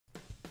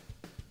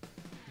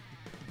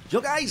Yo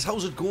guys,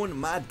 how's it going?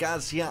 Mad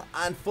Gaz here,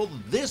 and for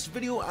this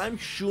video I'm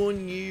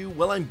showing you,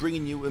 well, I'm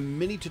bringing you a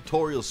mini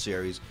tutorial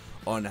series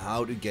on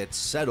how to get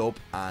set up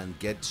and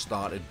get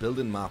started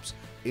building maps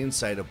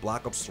inside of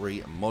Black Ops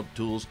 3 mod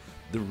tools,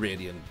 the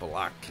Radiant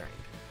Black kind.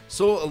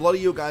 So a lot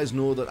of you guys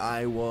know that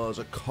I was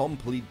a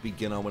complete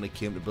beginner when it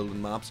came to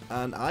building maps,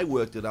 and I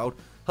worked it out,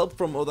 help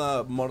from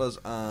other modders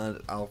and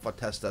alpha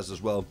testers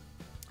as well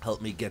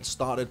helped me get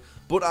started,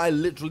 but I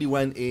literally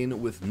went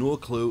in with no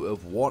clue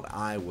of what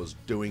I was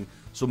doing.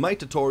 So my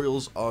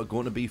tutorials are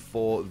going to be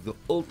for the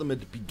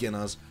ultimate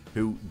beginners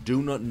who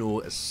do not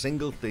know a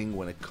single thing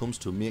when it comes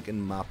to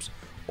making maps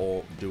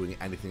or doing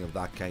anything of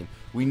that kind.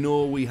 We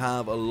know we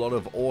have a lot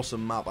of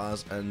awesome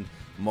mappers and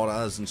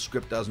modders and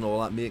scripters and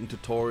all that making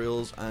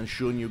tutorials and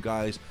showing you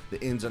guys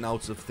the ins and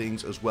outs of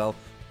things as well,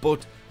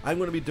 but I'm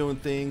going to be doing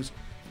things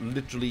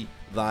literally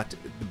that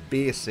the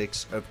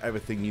basics of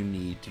everything you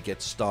need to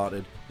get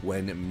started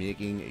when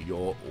making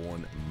your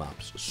own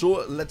maps.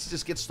 So let's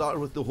just get started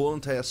with the whole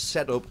entire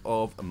setup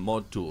of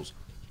mod tools.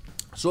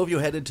 So if you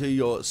head into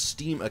your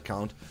Steam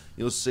account,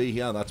 you'll see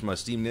here, that's my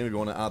Steam name. If you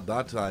want to add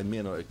that, I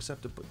may not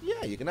accept it, but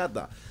yeah, you can add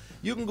that.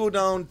 You can go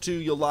down to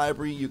your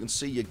library, you can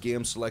see your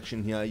game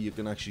selection here. You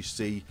can actually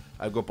see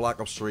I've got Black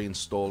Ops 3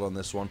 installed on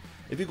this one.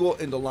 If you go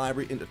into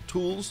library, into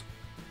tools,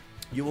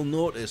 you will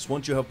notice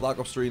once you have Black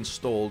Ops 3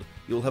 installed,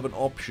 you'll have an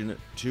option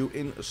to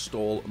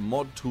install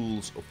mod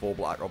tools for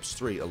Black Ops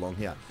 3 along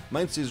here.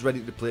 Mine says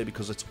ready to play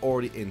because it's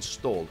already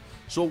installed.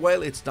 So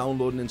while it's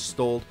downloading and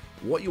installed,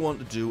 what you want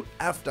to do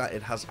after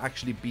it has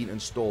actually been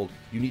installed,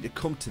 you need to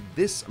come to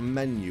this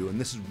menu, and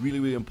this is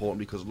really important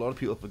because a lot of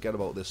people forget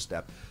about this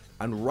step,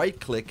 and right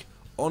click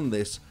on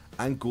this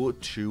and go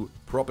to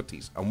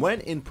properties. And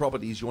when in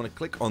properties, you want to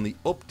click on the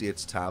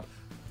updates tab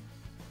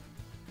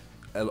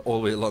all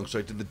the way along,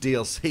 sorry, to the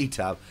DLC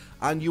tab,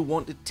 and you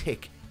want to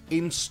tick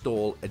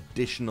install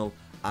additional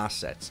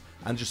assets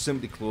and just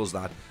simply close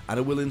that, and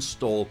it will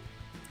install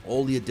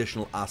all the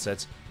additional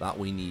assets that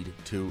we need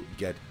to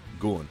get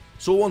going.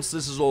 So once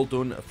this is all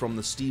done from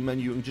the Steam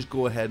menu, you can just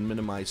go ahead and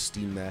minimize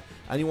Steam there,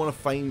 and you want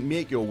to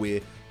make your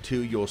way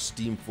to your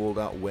Steam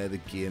folder where the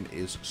game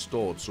is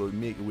stored. So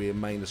make your way,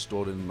 mine is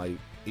stored in my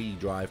E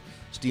drive,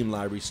 Steam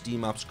library,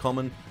 Steam apps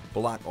common,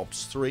 Black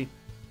Ops 3.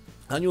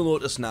 And you'll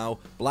notice now,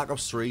 Black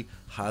Ops 3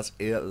 has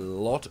a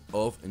lot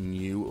of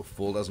new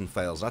folders and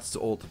files. That's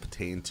all to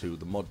pertain to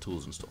the mod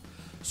tools and stuff.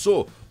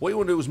 So, what you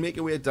want to do is make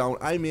your way down.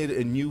 I made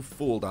a new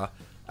folder,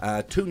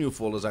 two new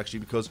folders actually,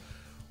 because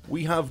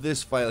we have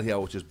this file here,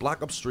 which is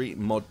Black Ops 3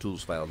 mod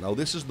tools file. Now,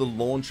 this is the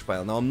launch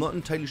file. Now, I'm not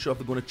entirely sure if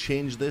they're going to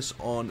change this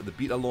on the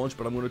beta launch,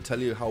 but I'm going to tell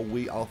you how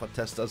we alpha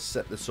testers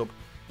set this up.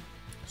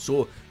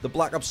 So, the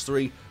Black Ops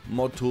 3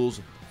 mod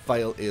tools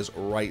file is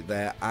right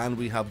there, and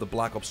we have the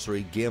Black Ops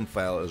 3 game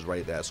file is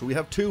right there. So we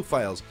have two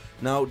files.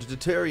 Now, to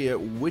deter you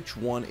which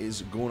one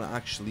is going to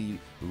actually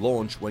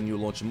launch when you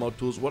launch the mod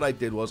tools, what I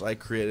did was I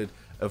created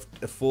a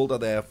folder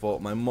there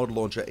for my mod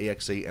launcher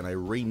exe, and I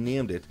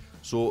renamed it.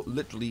 So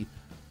literally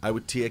I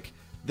would take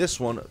this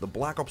one, the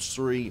Black Ops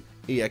 3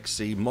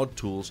 exe mod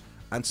tools,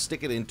 and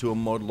stick it into a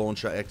mod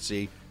launcher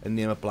exe and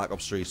name it Black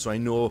Ops 3. So I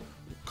know,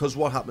 because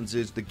what happens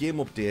is the game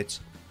updates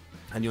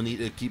and you'll need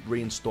to keep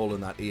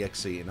reinstalling that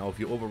exe. Now if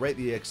you overwrite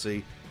the exe,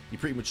 you're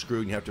pretty much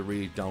screwed and you have to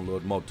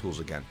re-download mod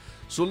tools again.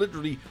 So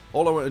literally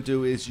all I want to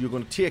do is you're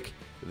going to take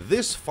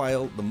this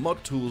file, the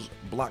mod tools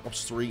Black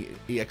Ops 3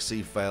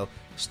 exe file,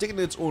 stick it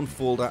in its own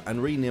folder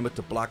and rename it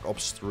to Black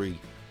Ops 3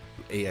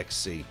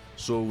 exe.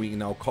 So we can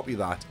now copy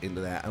that into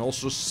there, and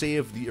also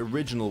save the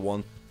original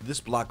one, this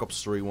Black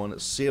Ops 3 one,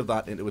 save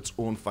that into its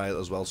own file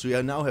as well. So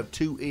you now have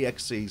two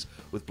exes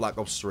with Black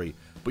Ops 3,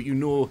 but you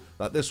know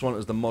that this one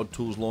is the mod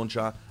tools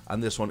launcher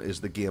and this one is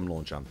the game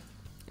launcher.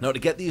 Now, to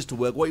get these to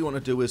work, what you want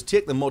to do is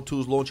take the mod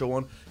tools launcher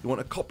one, you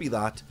want to copy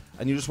that,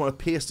 and you just want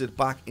to paste it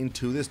back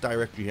into this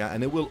directory here,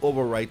 and it will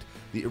overwrite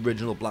the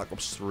original Black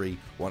Ops 3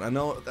 one. I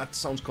know that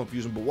sounds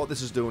confusing, but what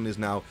this is doing is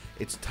now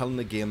it's telling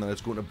the game that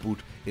it's going to boot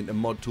into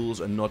mod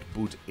tools and not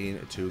boot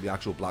into the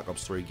actual Black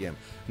Ops 3 game.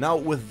 Now,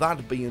 with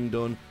that being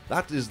done,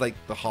 that is like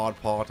the hard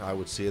part, I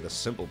would say, the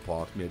simple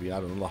part, maybe, I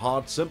don't know, the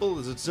hard, simple,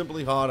 is it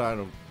simply hard? I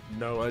don't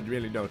know, I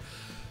really don't.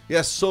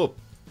 Yes, so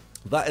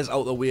that is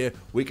out the way,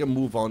 we can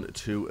move on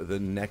to the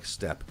next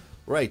step.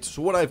 Right,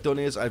 so what I've done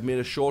is I've made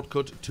a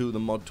shortcut to the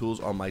mod tools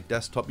on my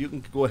desktop. You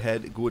can go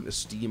ahead, go into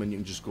Steam, and you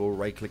can just go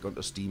right click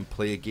onto Steam,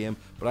 play a game,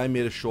 but I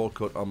made a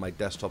shortcut on my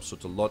desktop so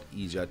it's a lot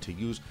easier to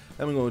use.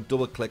 Then we're going to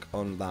double click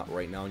on that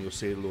right now, and you'll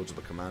see loads of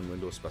the command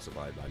window,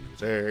 specified value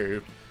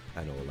saved,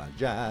 and all that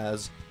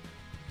jazz.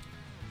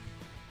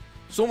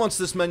 So once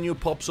this menu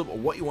pops up,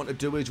 what you want to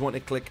do is you want to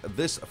click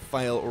this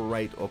file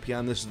right up here,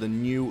 and this is the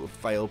new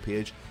file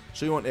page.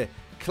 So you want to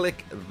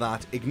click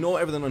that, ignore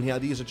everything on here,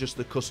 these are just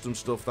the custom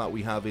stuff that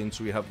we have in.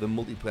 So we have the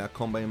multiplayer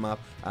combine map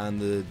and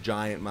the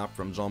giant map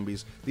from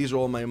zombies. These are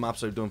all my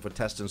maps I've done for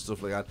testing and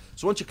stuff like that.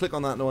 So once you click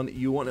on that one,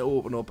 you want to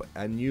open up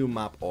a new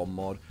map or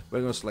mod. We're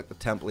going to select the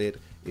template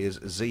is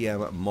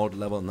ZM mod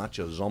level, and that's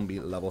your zombie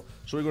level.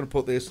 So we're going to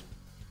put this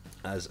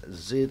as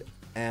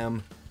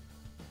ZM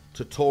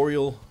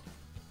tutorial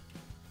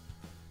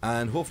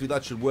and hopefully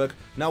that should work.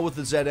 Now with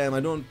the ZM,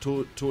 I'm not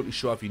totally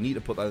sure if you need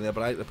to put that in there,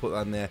 but I like to put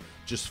that in there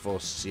just for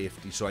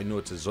safety, so I know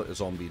it's a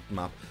zombie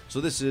map. So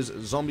this is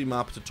zombie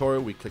map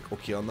tutorial. We click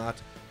OK on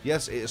that.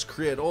 Yes, it has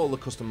created all the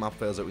custom map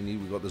files that we need.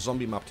 We've got the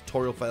zombie map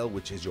tutorial file,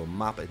 which is your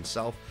map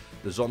itself.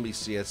 The zombie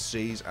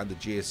CSCs and the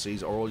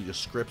JSCs are all your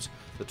scripts.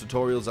 The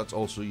tutorials, that's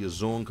also your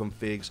zone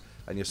configs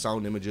and your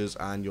sound images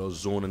and your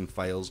zoning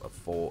files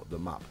for the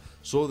map.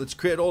 So it's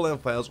created all them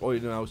files. All you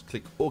do now is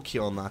click OK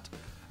on that,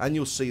 and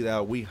you'll see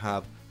there we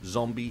have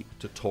zombie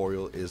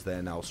tutorial is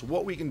there now. So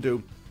what we can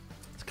do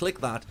is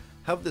click that,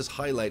 have this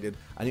highlighted,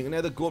 and you can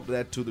either go up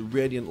there to the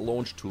Radiant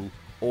launch tool,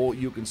 or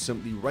you can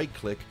simply right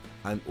click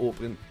and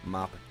open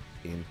map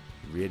in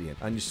Radiant.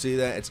 And you see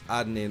there it's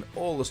adding in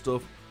all the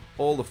stuff,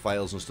 all the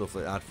files and stuff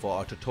like that for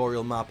our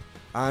tutorial map.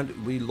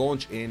 And we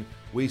launch in,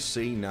 we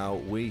see now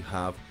we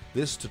have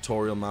this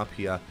tutorial map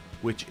here,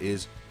 which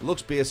is, it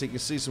looks basic. You can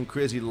see some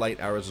crazy light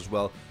arrows as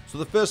well. So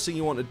the first thing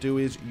you want to do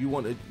is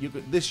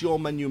your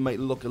menu might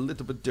look a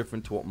little bit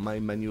different to what my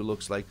menu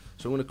looks like.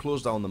 So I'm going to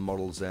close down the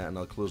models there, and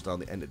I'll close down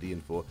the entity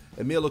info.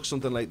 It may look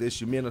something like this.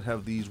 You may not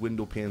have these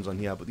window panes on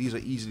here, but these are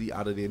easily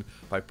added in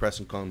by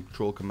pressing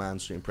control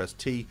commands. So you can press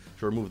T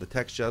to remove the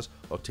textures,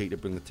 or T to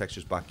bring the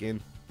textures back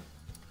in.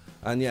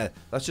 And yeah,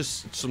 that's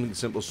just something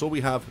simple. So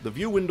we have the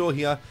view window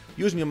here,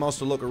 using your mouse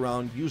to look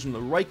around, using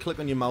the right click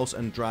on your mouse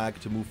and drag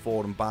to move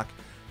forward and back.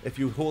 If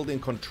you hold in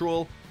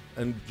control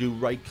and do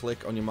right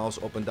click on your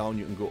mouse up and down,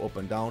 you can go up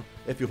and down.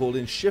 If you hold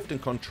in shift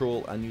and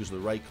control and use the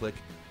right click,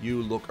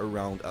 you look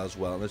around as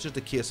well. And it's just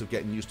a case of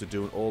getting used to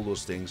doing all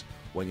those things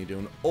when you're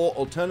doing. Or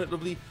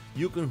alternatively,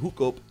 you can hook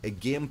up a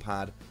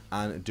gamepad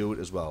and do it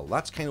as well.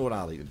 That's kind of what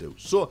I like to do.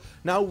 So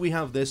now we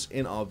have this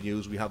in our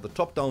views. We have the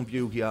top down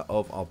view here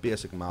of our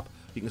basic map.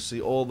 You can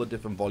see all the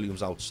different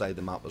volumes outside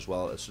the map as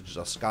well, such as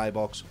our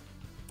skybox,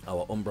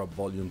 our Umbra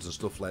volumes and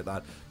stuff like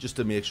that, just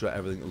to make sure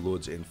everything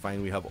loads in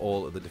fine. We have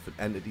all of the different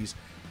entities.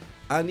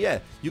 And yeah,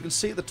 you can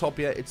see at the top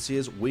here, it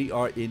says we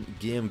are in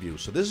game view.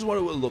 So this is what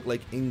it will look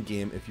like in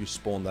game if you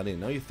spawn that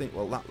in. Now you think,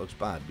 well, that looks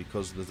bad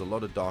because there's a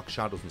lot of dark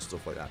shadows and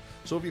stuff like that.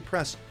 So if you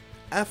press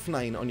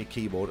F9 on your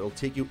keyboard, it'll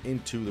take you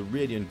into the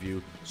Radiant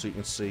view so you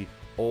can see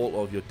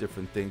all of your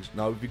different things.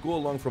 Now if you go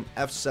along from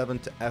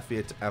F7 to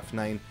F8 to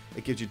F9,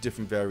 it gives you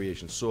different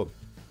variations. So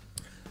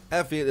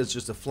F8 is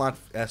just a flat,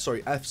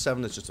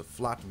 F7 is just a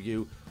flat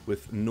view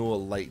with no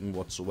lighting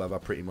whatsoever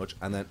pretty much,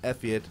 and then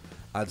F8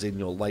 adds in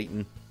your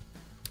lighting,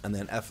 and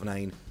then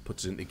F9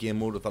 puts it into game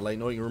mode with the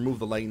lighting. Or you can remove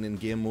the lighting in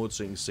game mode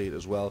so you can see it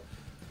as well.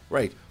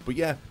 Right, but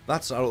yeah,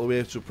 that's out of the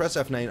way. So press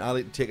F9, I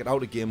like to take it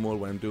out of game mode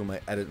when I'm doing my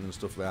editing and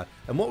stuff like that.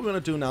 And what we're going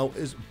to do now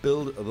is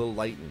build the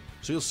lighting.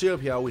 So you'll see up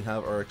here we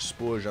have our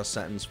exposure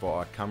settings for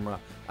our camera,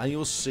 and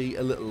you'll see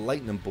a little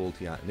lightning bolt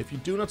here. And if you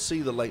do not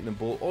see the lightning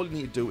bolt, all you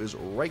need to do is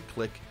right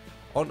click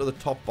onto the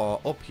top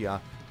bar up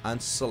here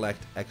and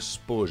select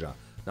exposure.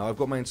 Now I've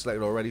got mine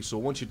selected already, so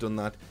once you've done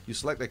that, you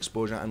select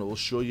exposure and it will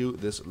show you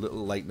this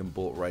little lightning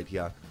bolt right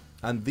here.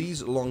 And these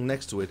along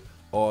next to it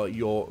are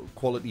your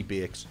quality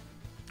bakes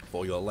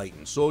for your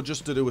lighting. So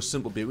just to do a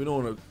simple bake, we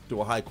don't want to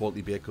do a high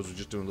quality bake because we're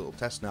just doing a little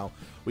test now.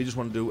 We just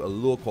want to do a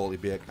low quality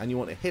bake, and you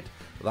want to hit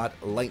that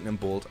lightning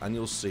bolt and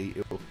you'll see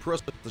it will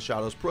process the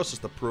shadows, process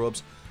the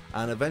probes,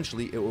 and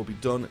eventually it will be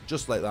done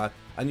just like that.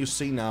 And you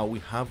see now we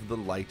have the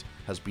light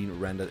has been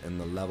rendered in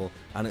the level,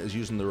 and it is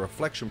using the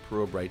reflection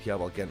probe right here.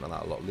 I'll get into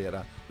that a lot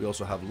later. We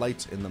also have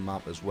lights in the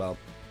map as well.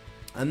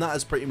 And that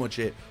is pretty much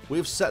it.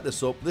 We've set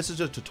this up. This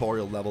is a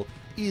tutorial level,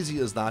 easy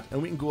as that,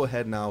 and we can go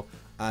ahead now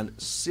and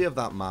save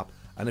that map.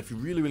 And if you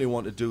really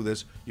want to do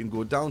this, you can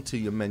go down to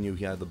your menu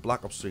here, the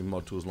Black Ops 3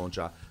 Mod Tools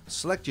Launcher,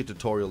 select your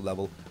tutorial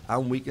level,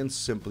 and we can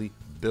simply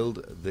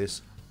build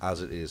this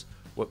as it is.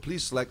 But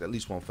please select at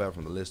least one file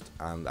from the list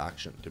and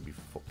action to be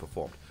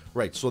performed.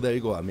 Right, so there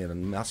you go. I made a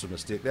massive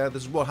mistake there.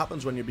 This is what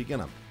happens when you're a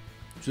beginner.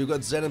 So you've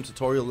got ZM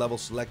tutorial level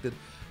selected.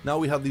 Now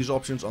we have these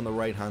options on the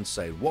right hand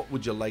side. What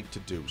would you like to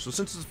do? So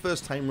since it's the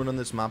first time running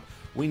this map,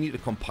 we need to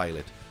compile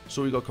it.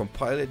 So we got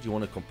compile it, you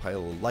want to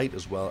compile the light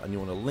as well, and you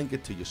want to link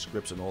it to your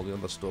scripts and all the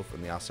other stuff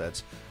and the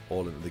assets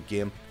all into the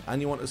game, and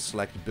you want to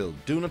select build.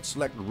 Do not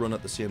select run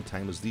at the same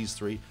time as these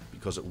three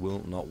because it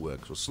will not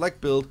work. So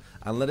select build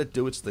and let it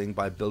do its thing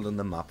by building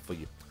the map for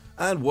you.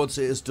 And once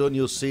it is done,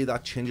 you'll see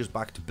that changes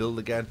back to build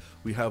again.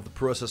 We have the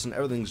process and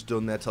everything's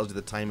done there, tells you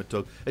the time it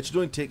took. It should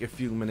only take a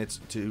few minutes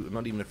to,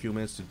 not even a few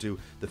minutes, to do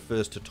the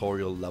first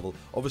tutorial level.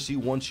 Obviously,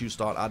 once you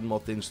start adding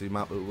more things to the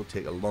map, it will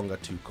take longer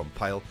to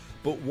compile.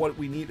 But what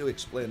we need to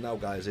explain now,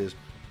 guys, is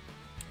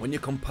when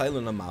you're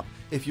compiling a map,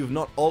 if you've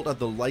not altered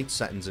the light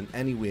settings in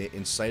any way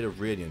inside of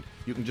Radiant,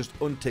 you can just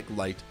untick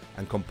light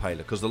and compile it,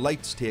 because the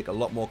lights take a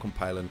lot more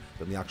compiling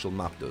than the actual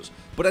map does.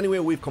 But anyway,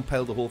 we've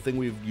compiled the whole thing.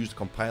 We've used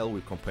compile,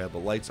 we've compiled the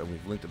lights, and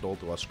we've linked it all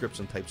to our scripts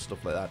and types,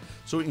 stuff like that.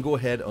 So we can go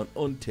ahead and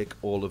untick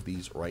all of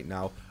these right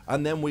now,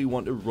 and then we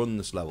want to run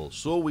this level.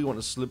 So we want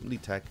to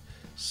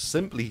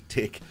simply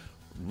tick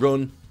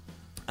run.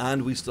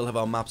 And we still have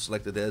our map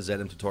selected there,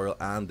 ZM tutorial,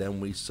 and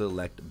then we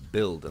select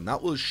build, and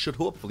that should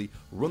hopefully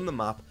run the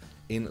map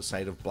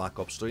inside of Black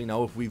Ops 3.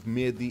 Now, if we've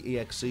made the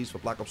EXCs for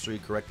Black Ops 3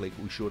 correctly,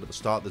 like we showed at the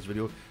start of this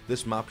video,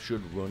 this map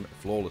should run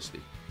flawlessly.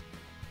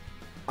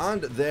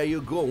 And there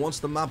you go. Once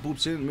the map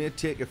boots in, it may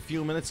take a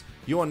few minutes.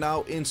 You are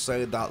now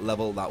inside that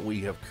level that we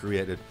have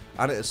created.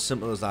 And it is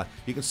simple as that.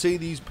 You can see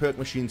these perk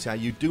machines here.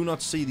 You do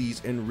not see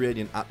these in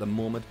Radiant at the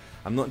moment.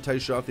 I'm not entirely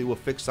sure if they will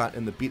fix that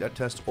in the beta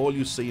test. All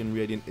you see in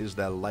Radiant is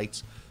their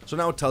lights. So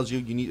now it tells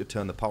you need to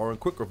turn the power on.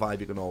 Quick revive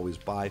you can always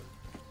buy.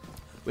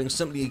 We can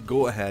simply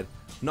go ahead,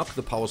 knock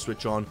the power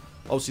switch on.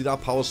 Obviously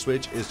that power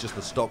switch is just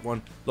the stock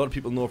one. A lot of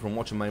people know from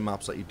watching my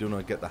maps that you do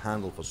not get the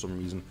handle for some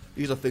reason.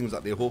 These are things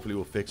that they hopefully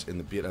will fix in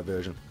the beta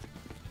version.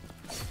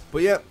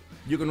 But yeah,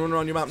 you can run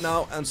around your map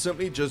now and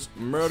simply just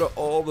murder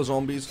all the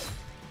zombies.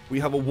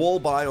 We have a wall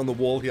buy on the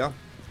wall here,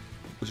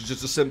 which is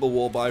just a simple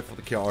wall buy for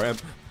the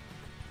KRM.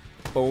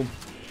 Boom.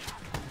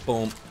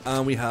 Boom.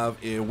 And we have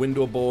a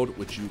window board,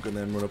 which you can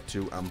then run up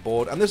to and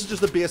board. And this is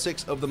just the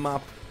basics of the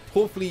map.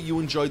 Hopefully you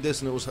enjoyed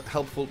this and it was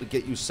helpful to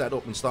get you set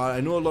up and started.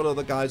 I know a lot of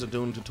other guys are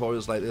doing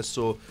tutorials like this,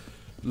 so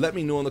let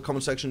me know in the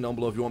comment section down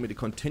below if you want me to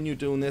continue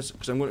doing this,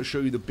 because I'm going to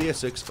show you the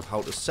basics of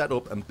how to set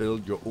up and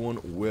build your own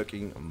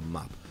working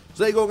map.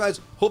 So there you go,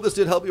 guys. Hope this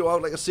did help you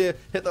out. Like I say,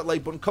 hit that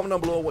like button, comment down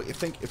below what you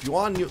think. If you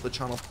are new to the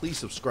channel, please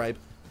subscribe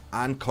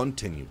and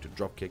continue to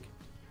dropkick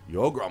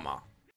your grandma.